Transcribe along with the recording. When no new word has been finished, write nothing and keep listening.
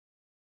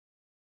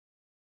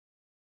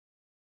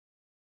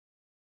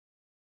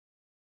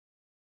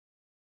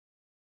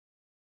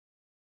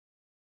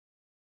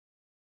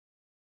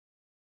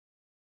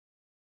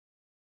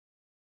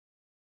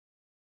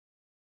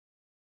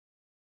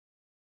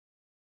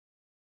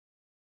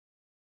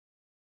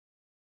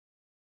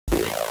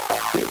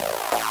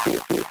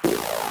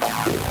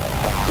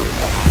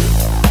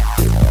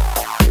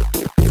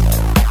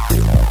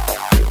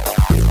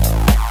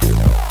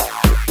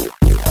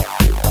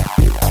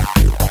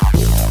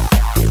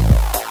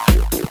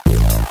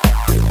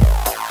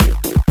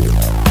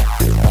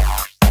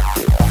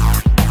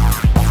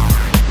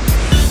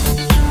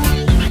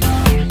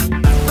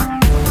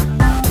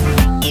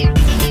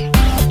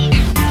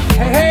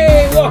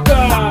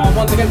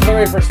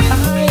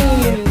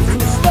I'm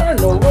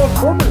Starnova,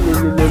 formerly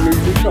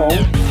known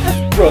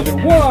as Brother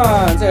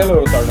One. Say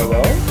hello,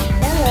 Starnova.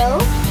 Hello.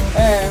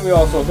 And we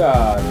also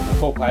got a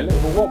co-pilot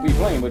who won't be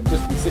playing, but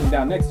just be sitting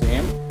down next to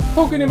him,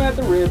 poking him at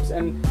the ribs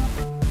and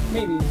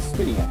maybe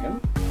spitting at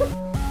him.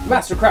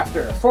 Master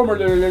Crafter,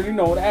 formerly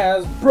known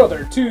as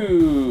Brother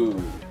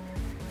Two.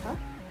 Huh?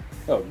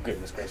 Oh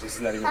goodness gracious,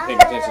 he's not even paying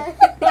attention.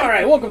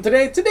 Alright, welcome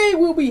today. Today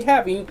we'll be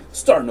having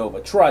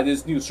Starnova try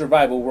this new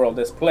survival world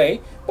let's play,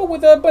 but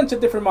with a bunch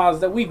of different mods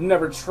that we've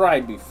never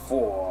tried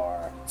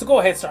before. So go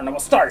ahead,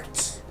 Starnova,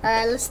 start!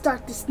 Alright, let's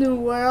start this new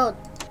world.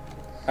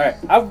 Alright,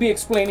 I'll be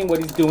explaining what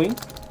he's doing.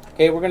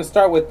 Okay, we're going to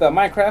start with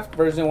Minecraft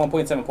version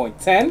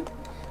 1.7.10,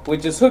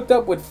 which is hooked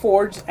up with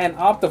Forge and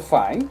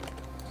Optifine.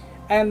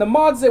 And the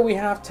mods that we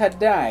have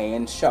today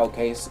in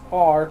Showcase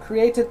are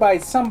created by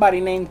somebody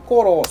named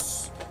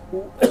Koros.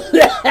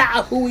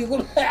 Who we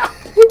will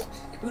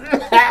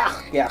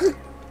yeah.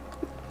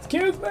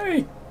 Excuse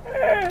me,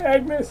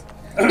 Agnes.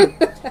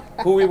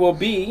 Who we will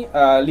be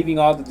leaving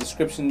all the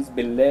descriptions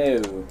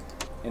below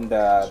in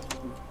the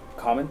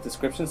comment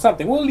description.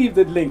 Something. We'll leave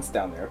the links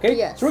down there. Okay.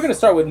 Yes. So we're gonna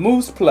start with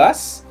Moves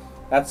Plus.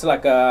 That's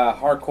like a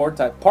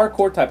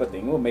parkour type of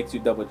thing. It makes you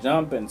double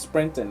jump and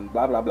sprint and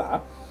blah blah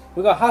blah.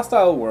 We got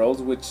Hostile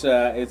Worlds, which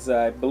is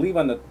I believe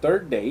on the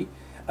third day,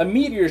 a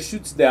meteor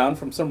shoots down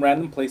from some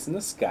random place in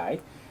the sky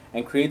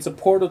and creates a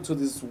portal to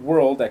this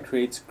world that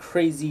creates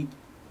crazy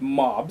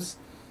mobs.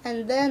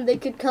 And then they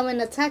could come and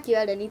attack you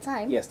at any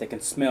time. Yes, they can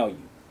smell you.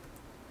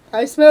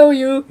 I smell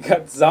you. You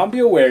got Zombie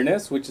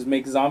Awareness, which is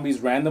make zombies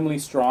randomly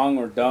strong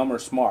or dumb or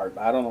smart.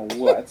 I don't know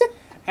what.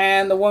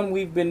 And the one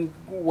we've been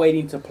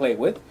waiting to play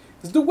with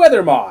is the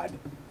Weather mod.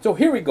 So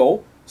here we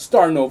go.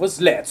 Starnova's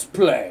Let's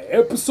Play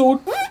Episode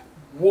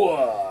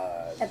 1.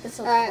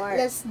 Episode Alright, fart.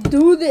 let's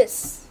do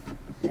this.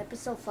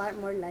 Episode fart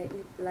more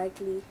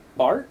likely.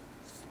 Bart?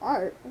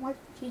 Art. What?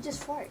 He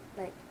just fart.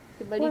 Like,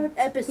 Everybody.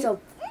 episode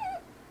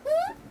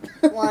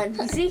 1.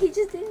 You see, he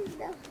just did it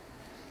now.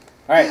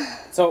 Alright,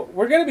 so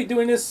we're going to be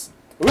doing this.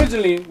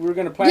 Originally, we were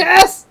going to plan.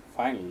 Yes!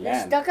 Finally, You're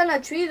land. stuck on a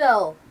tree,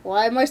 though.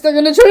 Why am I stuck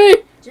in a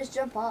tree? Just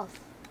jump off.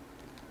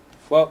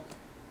 Well,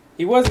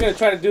 he was going to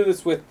try to do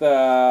this with,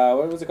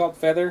 what was it called?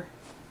 Feather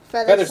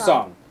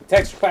Song.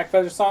 Texture Pack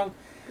Feather Song.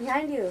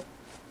 Behind you.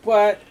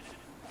 But,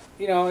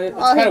 you know, it's Oh,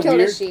 kind he of killed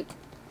weird. a sheep.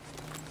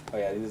 Oh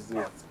yeah, these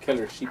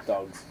killer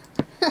sheepdogs.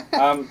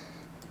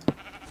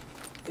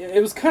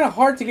 It was kind of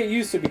hard to get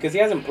used to because he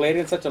hasn't played it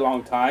in such a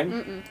long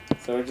time.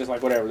 So we're just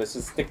like, whatever, let's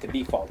just stick to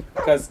default.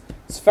 Because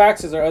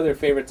Sphax is our other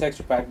favorite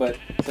texture pack, but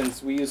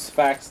since we use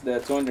Sphax, the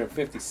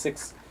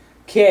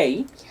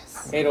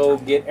 256K, it'll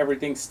get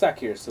everything stuck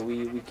here. So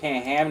we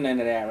can't have none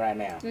of that right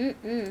now.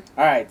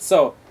 Alright,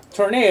 so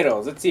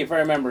tornadoes. Let's see if I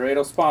remember.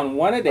 It'll spawn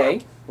one a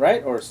day,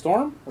 right? Or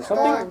storm or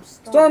something?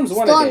 Storms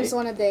one a day. Storms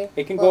one a day.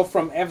 It can go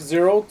from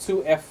F0 to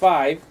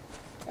F5.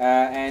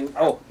 And,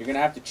 oh, you're going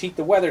to have to cheat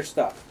the weather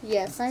stuff.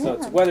 Yes, I So know.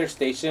 it's weather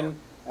station.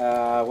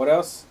 What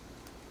else?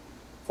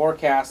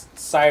 Forecast,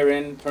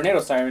 siren, tornado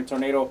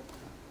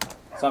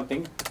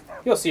something.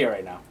 You'll see it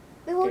right now.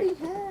 They're holding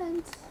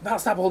hands. No,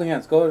 stop holding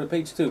hands. Go to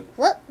page 2.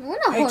 What? We're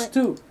not Page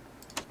holding. 2.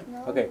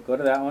 No. Okay, go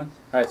to that one.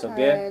 Alright, so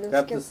Alright, grab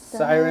let's the get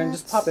siren. that.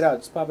 Just pop it out.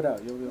 Just pop it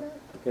out. You'll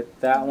get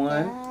that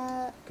one.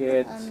 That,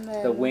 Get and the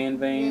then wind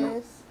vane.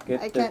 this.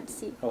 Get I the, can't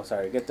see. Oh,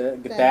 sorry. Get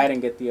Then- that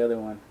and get the other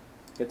one.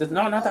 Get this.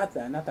 No, not that.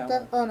 Not that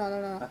one. Oh, no.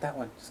 Not that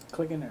one. Just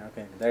click in there.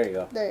 Okay, there you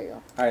go. There you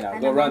go. Alright, now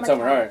And go I'm run on my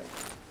somewhere. phone. Alright.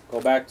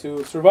 Go back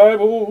to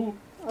survival.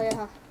 Oh,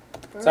 yeah.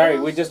 Sorry,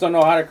 we just don't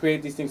know how to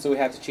create these things, so we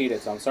have to cheat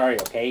it. So I'm sorry,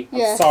 okay? I'm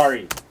Yes.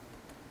 sorry.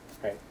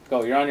 Alright,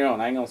 go. You're on your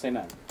own. I ain't gonna say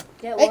nothing.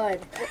 Get Hey. wood.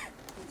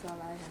 That's all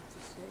I have to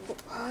say.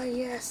 Oh,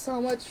 yes, so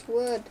much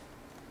wood.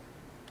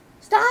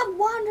 Stop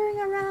wandering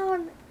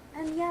around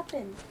and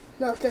yapping.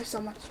 Look, there's so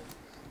much.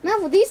 Man,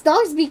 will these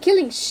dogs be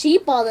killing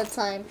sheep all the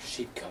time?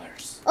 Sheep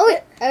killers. Oh,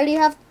 wait, I already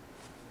have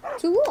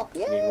 2 wool.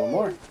 Yeah. Need one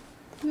more.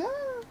 No.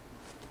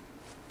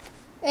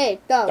 Hey,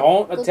 dog.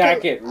 Don't go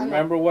attack kill- it. I know.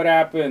 Remember what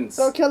happens.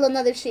 Go kill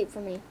another sheep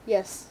for me.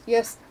 Yes,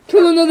 yes.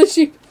 Kill another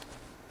sheep.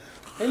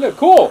 Hey, look,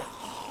 coal.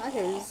 I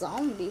hear a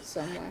zombie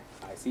somewhere.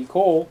 I see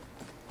coal.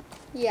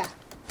 Yeah.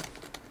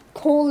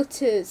 Coal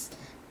it is.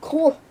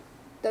 Coal.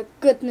 The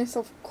goodness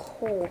of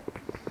coal.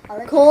 I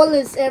like Coal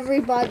is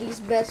everybody's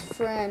best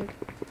friend.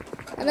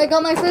 And I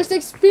got my first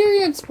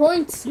experience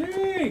points.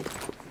 Yay!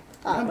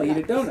 Ah, I'm gonna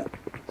eat a donut.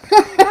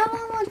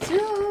 I want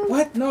to.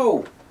 What?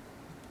 No.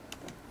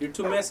 You're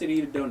too messy to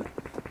eat a donut.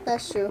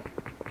 That's true.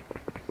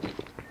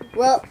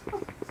 Well.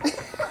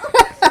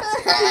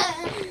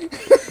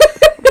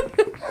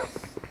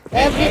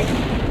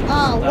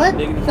 What?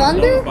 Digging in my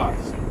Thunder? glove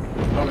box.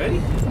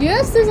 Already?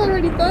 Yes, there's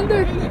already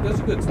thunder. Hey, look, that's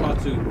a good spot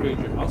to create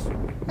your house.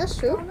 That's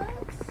true.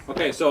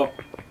 Okay, so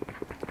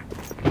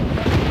the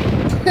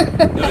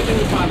only thing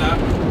we found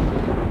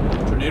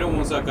out, tornado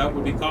won't suck up,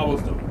 would be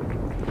cobblestone.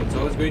 It's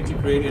always great to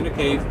create in a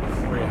cave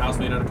or a house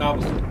made out of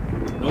cobblestone.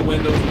 No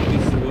windows, no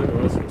pieces of wood,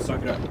 or else it'll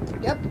suck it up.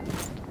 Yep.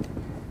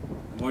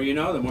 The more you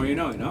know, you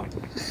know?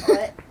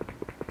 What?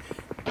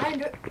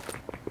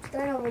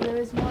 Stand over there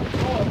is more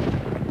coal.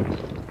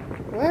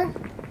 Where?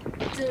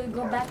 to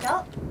go back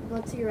up?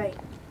 Go to your right.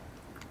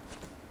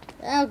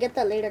 I'll get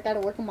that later. Gotta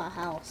work on my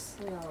house.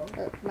 No.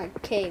 Or my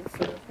cave,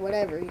 or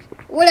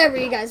whatever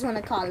you guys want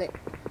to call it.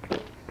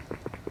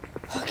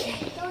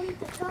 Okay. Don't eat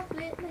the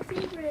chocolate, my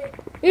favorite.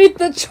 Eat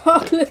the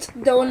chocolate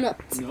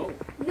donut. No.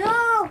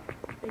 No!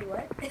 Wait,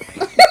 what?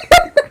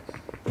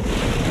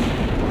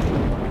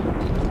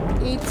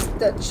 Eat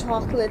the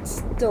chocolate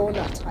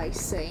donut, I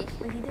say.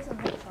 But he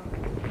doesn't like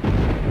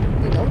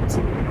chocolate. You don't?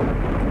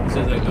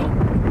 Says I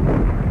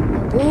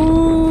don't.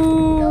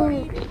 Ooh. Don't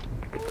eat it.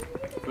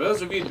 For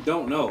those of you who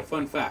don't know,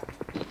 fun fact: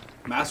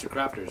 Master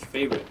Crafter's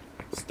favorite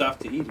stuff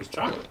to eat is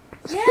chocolate.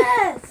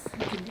 Yes!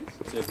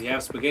 So if you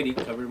have spaghetti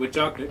covered with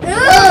chocolate,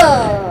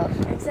 Ugh.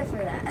 Except for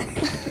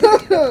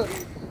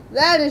that.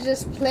 That is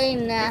just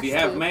plain nasty. if you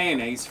have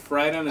mayonnaise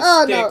fried on a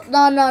Oh stick,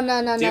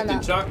 no. dipped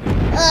in chocolate,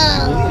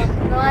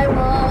 Ugh. No, I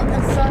won't.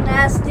 That's so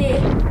nasty.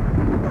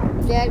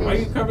 Yeah, why are it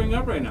you is. covering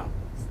up right now?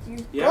 You're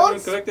You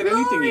haven't collected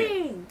anything yet.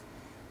 exploring.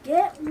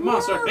 Get Come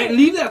on, start. wood. Hey,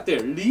 leave that there.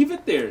 Leave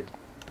it there.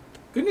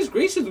 Goodness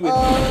gracious with you.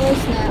 Oh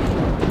snap.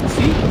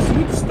 See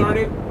what you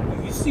started?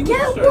 You see what you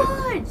Get started?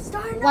 wood.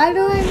 Start Why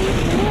now. do I need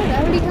wood?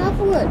 I already have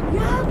wood. You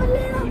have a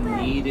little You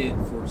bit. need it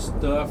for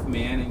stuff,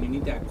 man, and you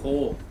need that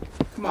coal.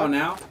 Come on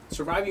now.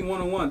 Surviving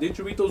 101. Didn't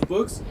you read those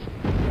books?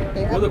 They What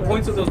have are the wood.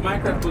 points of those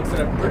Minecraft books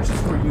that I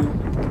purchased for you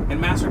and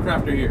Master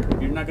Crafter here?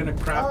 You're not going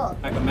to craft Oh.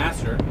 like a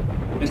master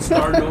and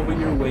start over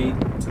your way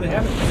to the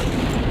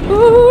heavens.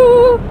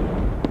 Ooh.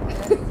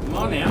 Come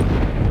on now.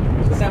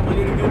 Put that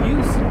money to good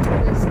use.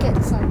 Let's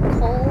get some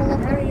coal.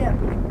 Hurry up.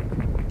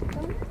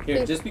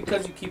 Here, just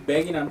because you keep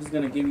begging, I'm just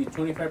going to give you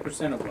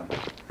 25% of one.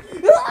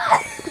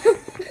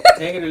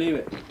 Take it or leave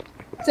it.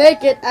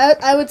 Take it.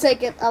 I would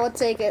take it. I would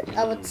take it.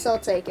 I would so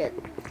take it.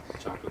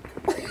 Chocolate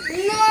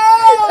cookie.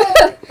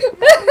 No!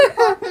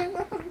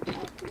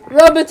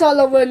 Rub it all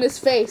over in his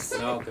face.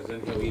 No, because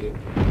then he'll eat it.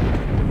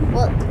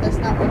 Well, that's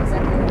not what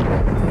exactly what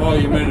I meant. Oh,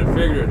 you meant it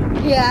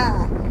figuratively.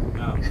 Yeah.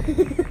 No.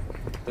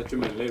 Thought you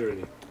meant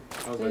literally.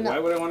 I was like, No. why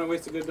would I want to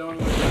waste a good donut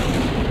like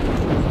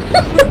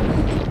that?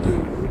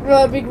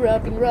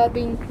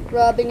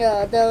 rubbing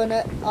a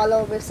donut all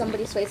over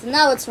somebody's face. And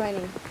now it's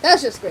raining.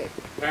 That's just great.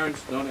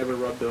 Parents, don't ever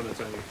rub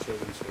donuts on your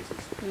children's faces.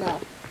 No.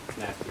 It's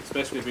nasty,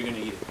 especially if you're going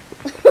to eat it.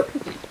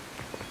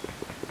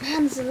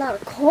 Man, there's a lot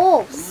of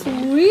coal.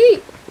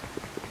 Sweet.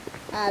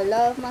 I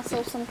love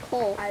myself some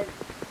coal.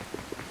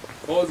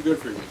 Coal is good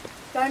for you.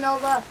 Starting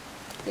over.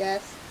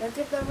 Yes. Look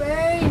at the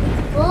rain.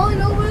 It's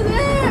falling over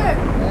there.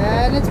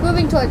 And it's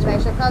moving towards me.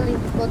 I should probably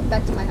go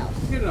back to my house.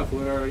 You get enough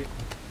wood already.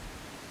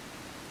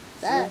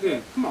 That. So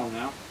good. Come on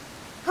now.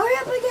 Hurry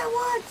up and get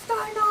wood.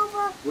 Starting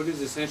over. Wood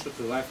is essential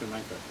to life in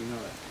Minecraft. You know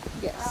that.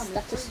 Yes,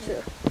 that is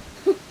true.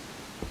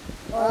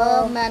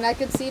 Oh man, I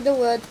could see the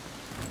wood.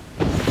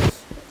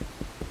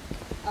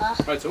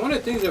 Alright, so one of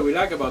the things that we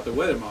like about the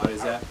weather mod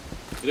is that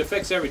it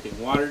affects everything.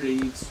 Water,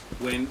 leaves,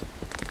 wind,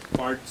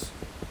 farts,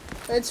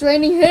 It's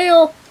raining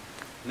hail.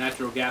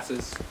 natural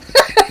gases,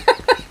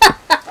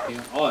 you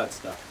know, all that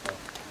stuff. So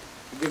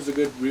it gives a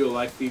good real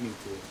life feeling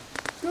to it.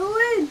 Go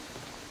in.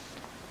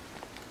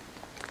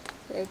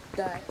 It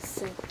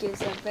does. It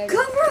gives a very.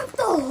 Cover up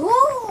the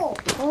hole.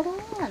 Hold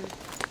on.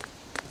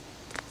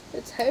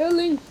 It's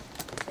hailing.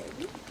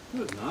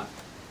 No, it's not.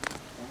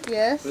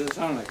 Yes. What does it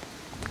sound like?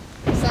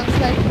 Sounds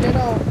like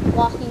little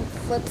walking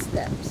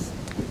footsteps.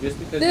 Just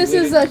because This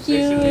you is waited a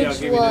patiently, I'll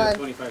huge give you one. the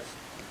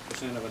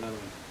 25% of another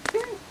one.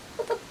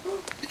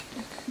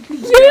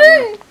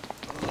 Yeah.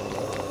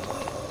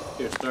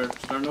 Here,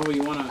 start over.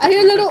 You wanna? I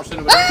hear little. 25% of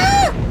another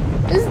Ah!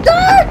 It's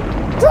dark.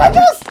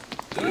 Torches.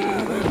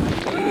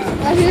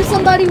 I hear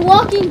somebody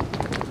walking.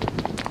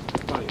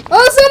 one.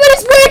 Oh,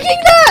 somebody's breaking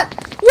that.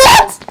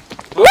 What?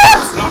 What?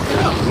 Block it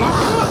up! Block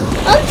it up!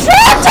 I'm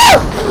trying to.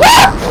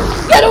 Ah!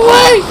 Get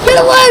away! Get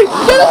away!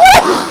 Get away!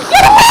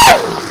 Get away!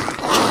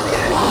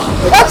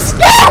 I'm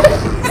scared.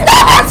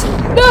 Stop it!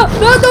 No!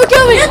 No! Don't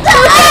kill me! Get the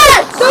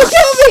head! Don't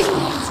kill me!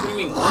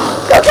 Screaming.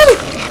 Don't kill me!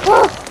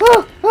 Oh!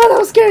 That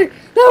was scary.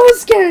 That was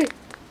scary.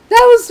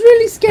 That was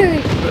really scary.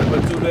 Better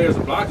put 2 layers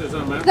of blocks or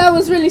something, man. That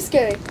was really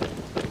scary.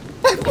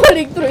 I'm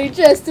putting 3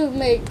 just to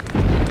make.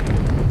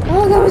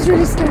 Oh, that was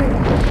really scary.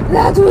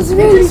 That was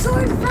really.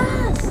 Sword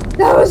fast.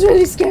 That was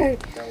really scary.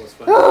 That was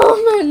funny.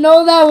 Oh man,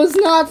 no, that was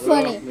not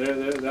funny.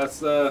 Well, that's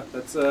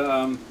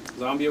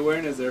zombie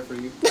awareness there for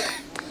you.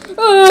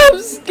 Oh, I'm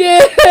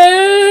scared.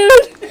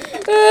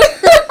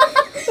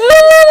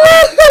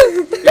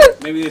 Here,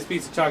 maybe this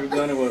piece of chocolate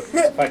donut will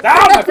fight.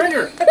 Ow, my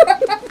finger!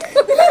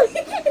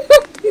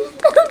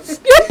 I'm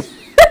scared.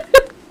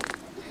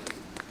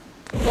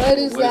 What is What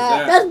is that?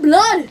 that? That's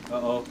blood.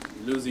 Uh-oh,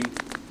 losing.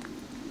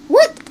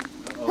 What?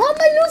 Uh-oh. How am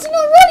I losing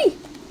already?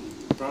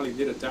 Probably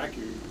did attack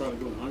you. You're probably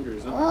going hungry or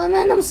something. Oh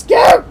man, I'm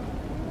scared.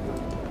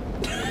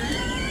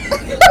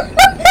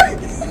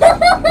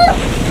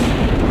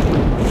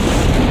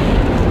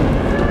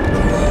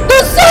 The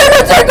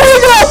sirens are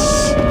going off!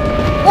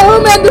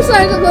 Oh man, the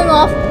sirens are going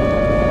off.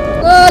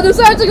 The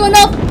sirens are going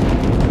off.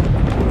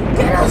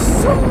 Get a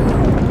sword.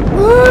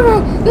 Oh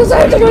no, the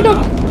sirens are going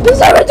off. The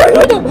sirens are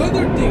going off.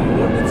 Weather thing.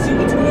 Let's see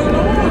what's going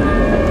on.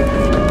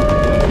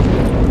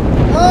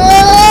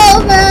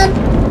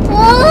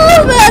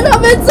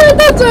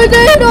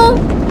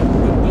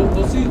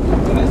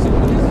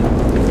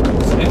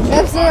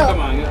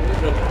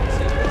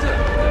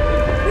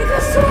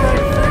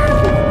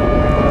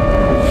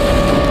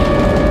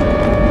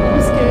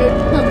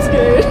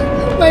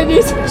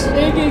 knees are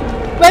shaking.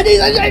 My knees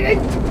are shaking.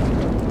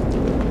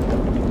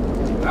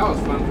 That was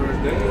fun for a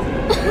day.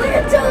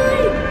 We're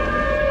done.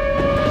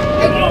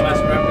 Come on,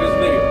 Master Crap, this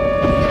video.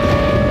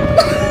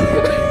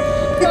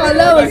 Oh,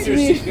 that was Your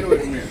me. seat. Get away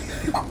from here.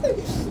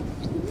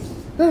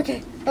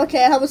 Okay,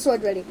 okay, I have a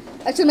sword ready.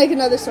 I should make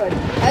another sword.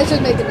 I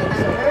should make another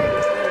sword.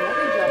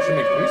 You should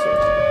make 3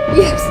 swords.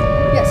 Yes,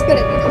 yes, good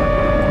idea.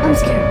 I'm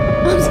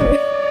scared. I'm scared.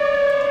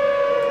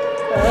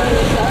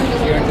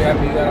 You aren't you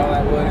happy you got all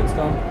that wood and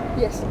stone?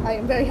 Yes, I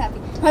am very happy.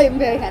 I am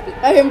very happy.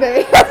 I am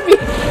very happy.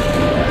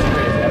 That's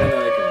crazy. I didn't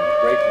know they can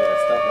break the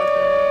stuff like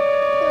that.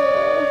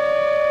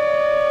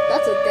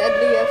 That's a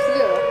deadly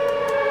F-Zero.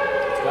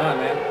 Come on,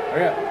 man.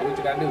 Hurry up. Do what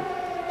you gotta do.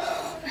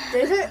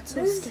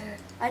 There's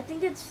I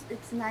think it's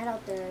night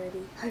out there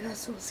already. I got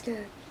so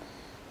scared.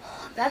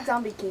 That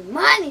zombie came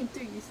mining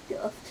through your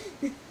stuff.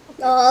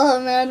 Oh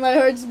man, my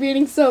heart's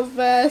beating so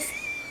fast.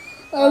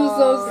 I'm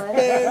so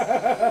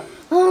scared.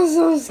 I'm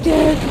so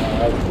scared.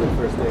 That was a good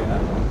first day, huh?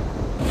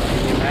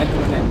 Can you imagine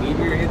when that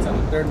meteor hits on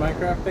the 3rd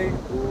Minecraft day?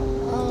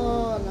 Ooh,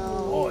 Oh no.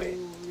 boy.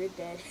 Ooh, you're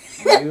dead.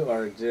 You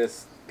are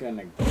just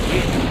gonna get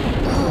it.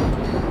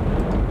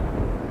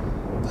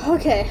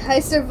 Okay, I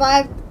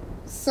survived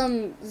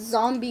some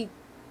zombie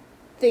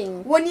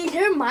thing. When you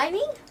hear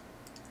mining,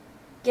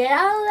 get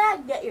out of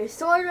that, get your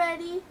sword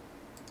ready,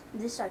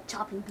 and just start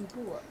chopping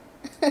people up.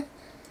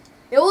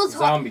 It was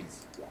hard.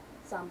 Zombies. Yeah,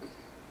 zombie.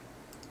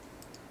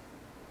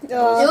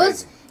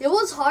 It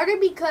was harder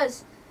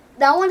because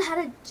that one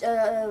had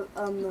a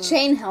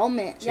Chain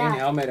helmet. Chain Yeah.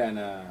 helmet and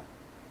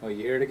oh, you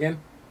hear it again?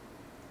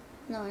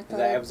 No, I Is thought.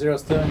 that F-Zero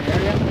still in the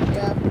area?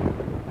 Yeah.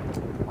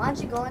 Why don't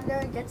you go in there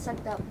and get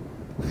sucked up?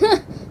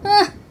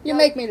 You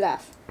make me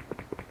laugh.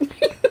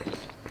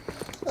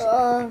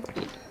 The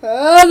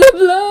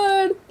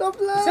blood! The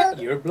Is that blood!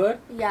 your blood?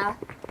 Yeah,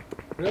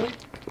 Really?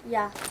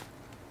 yeah.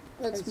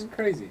 That's, That's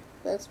crazy.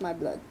 that's my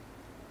blood.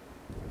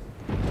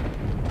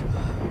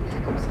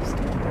 I'm so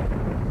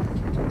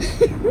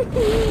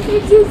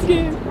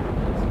scared.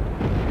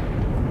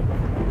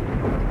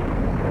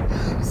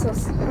 I'm so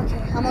scared.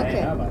 Okay, I'm Hey,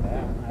 okay. how about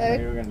that? I didn't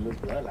know you were gonna lose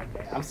blood like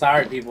that. I'm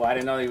sorry, people. I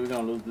didn't know you were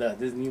gonna lose blood.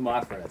 This is a new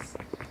mod for us.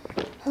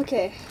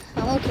 Okay,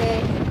 I'm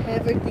okay.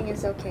 Everything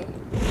is okay.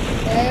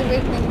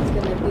 Everything is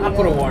gonna be. I'll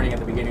put a warning at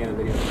the beginning of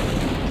the video.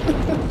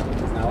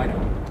 'Cause now I know.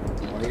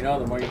 The more you know,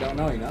 the more you don't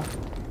know, you know?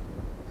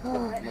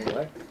 Like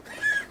what?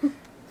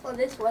 Well,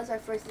 this was our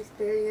first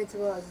experience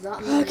with a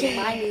zombie Okay.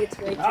 mining its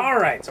way.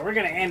 Alright, so we're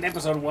gonna end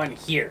episode 1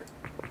 here.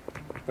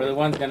 For the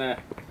one's gonna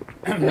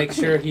make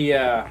sure he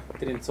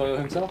didn't soil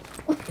himself.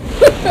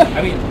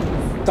 I mean,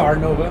 Star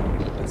Nova.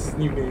 That's his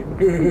new name.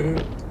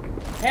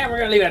 And we're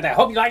gonna leave it at that.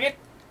 Hope you like it.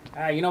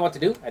 You know what to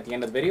do at the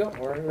end of the video,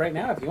 or right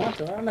now if you want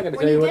to. I'm not gonna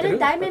When tell you you what get to a do.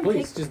 But diamond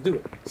please, pick- just do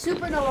it.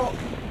 Supernova.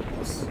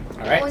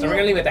 Alright, so we're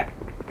gonna leave it at that.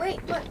 Wait,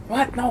 what?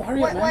 What? No,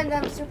 hurry up, man.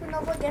 When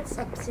Supernova gets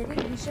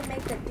obsidian, we should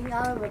make the thing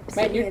out of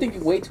obsidian. Man, you're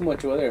thinking way too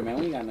much over there, man.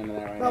 We ain't got none of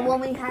that right But now.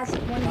 when he has a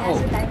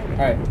diamond.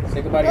 Alright,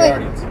 say goodbye to Wait. your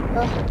audience.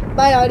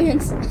 Bye,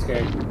 audience. I'm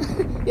scared.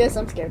 Yes,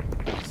 I'm scared.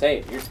 Say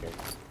it, you're scared.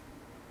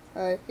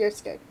 You're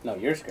scared. No,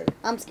 you're scared.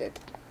 I'm scared.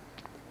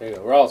 There you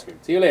go, we're all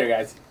scared. See you later,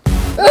 guys.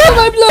 Oh,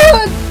 my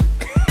blood!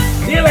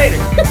 See you later!